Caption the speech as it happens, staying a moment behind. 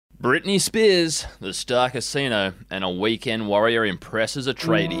Britney Spears, the Star Casino, and a weekend warrior impresses a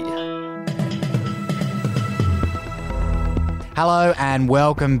tradie. Hello and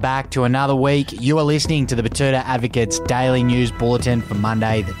welcome back to another week. You are listening to the Batuta Advocate's Daily News Bulletin for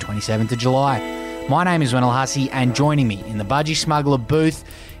Monday, the 27th of July. My name is Wendell Hussey, and joining me in the Budgie Smuggler booth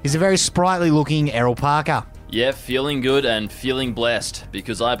is a very sprightly-looking Errol Parker. Yeah, feeling good and feeling blessed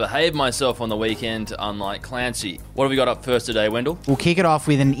because I behaved myself on the weekend, unlike Clancy. What have we got up first today, Wendell? We'll kick it off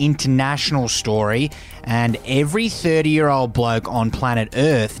with an international story, and every 30-year-old bloke on planet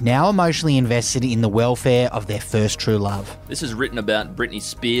Earth now emotionally invested in the welfare of their first true love. This is written about Britney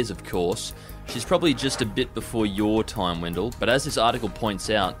Spears, of course. She's probably just a bit before your time, Wendell, but as this article points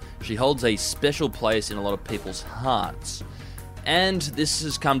out, she holds a special place in a lot of people's hearts. And this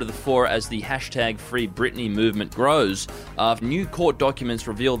has come to the fore as the hashtag Free Britney movement grows. New court documents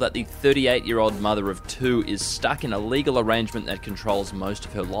reveal that the 38-year-old mother of two is stuck in a legal arrangement that controls most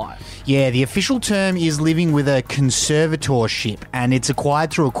of her life. Yeah, the official term is living with a conservatorship, and it's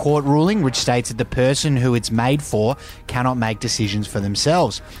acquired through a court ruling which states that the person who it's made for cannot make decisions for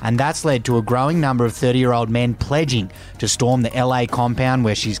themselves. And that's led to a growing number of 30-year-old men pledging to storm the LA compound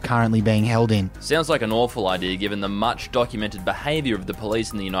where she's currently being held in. Sounds like an awful idea given the much documented behaviour of the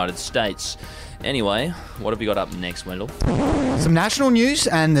police in the United States. Anyway, what have we got up next, Wendell? Some national news,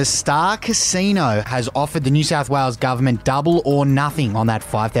 and the Star Casino has offered the New South Wales government double or nothing on that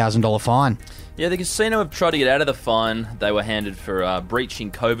 $5,000 fine. Yeah, the casino have tried to get out of the fine they were handed for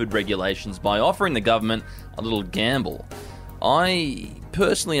breaching COVID regulations by offering the government a little gamble. I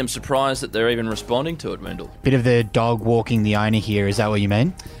personally am surprised that they're even responding to it, Wendell. Bit of the dog walking the owner here, is that what you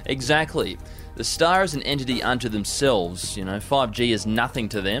mean? Exactly. The Star is an entity unto themselves. 5G is nothing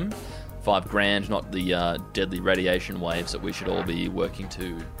to them. $5,000, not the deadly radiation waves that we should all be working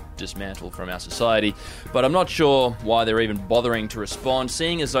to dismantle from our society. But I'm not sure why they're even bothering to respond,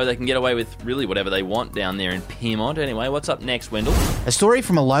 seeing as though they can get away with really whatever they want down there in Piedmont. Anyway, what's up next, Wendell? A story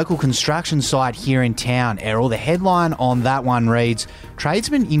from a local construction site here in town, Errol. The headline on that one reads,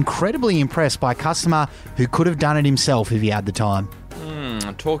 "Tradesman incredibly impressed by customer who could have done it himself if he had the time."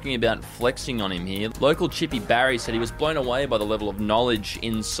 Talking about flexing on him here, local Chippy Barry said he was blown away by the level of knowledge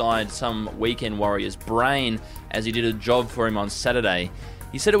inside some weekend warrior's brain as he did a job for him on Saturday.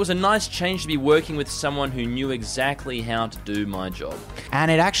 He said it was a nice change to be working with someone who knew exactly how to do my job. And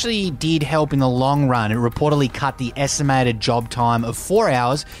it actually did help in the long run. It reportedly cut the estimated job time of 4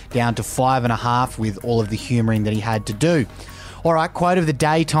 hours down to 5.5 with all of the humouring that he had to do. All right, quote of the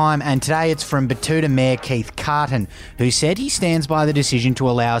daytime, and today it's from Batuta Mayor Keith Carton, who said he stands by the decision to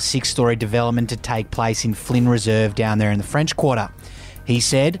allow a 6-storey development to take place in Flynn Reserve down there in the French Quarter. He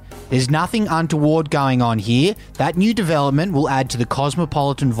said, "There's nothing untoward going on here. That new development will add to the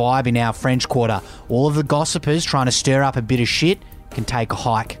cosmopolitan vibe in our French Quarter. All of the gossipers trying to stir up a bit of shit can take a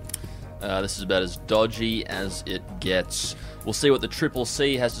hike." This is about as dodgy as it gets. We'll see what the Triple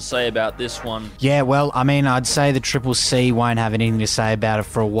C has to say about this one. Yeah, well, I'd say the Triple C won't have anything to say about it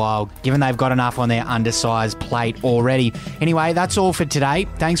for a while, given they've got enough on their undersized plate already. Anyway, that's all for today.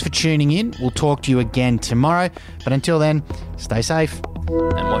 Thanks for tuning in. We'll talk to you again tomorrow. But until then, stay safe.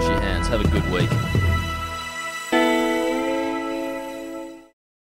 And wash your hands. Have a good week.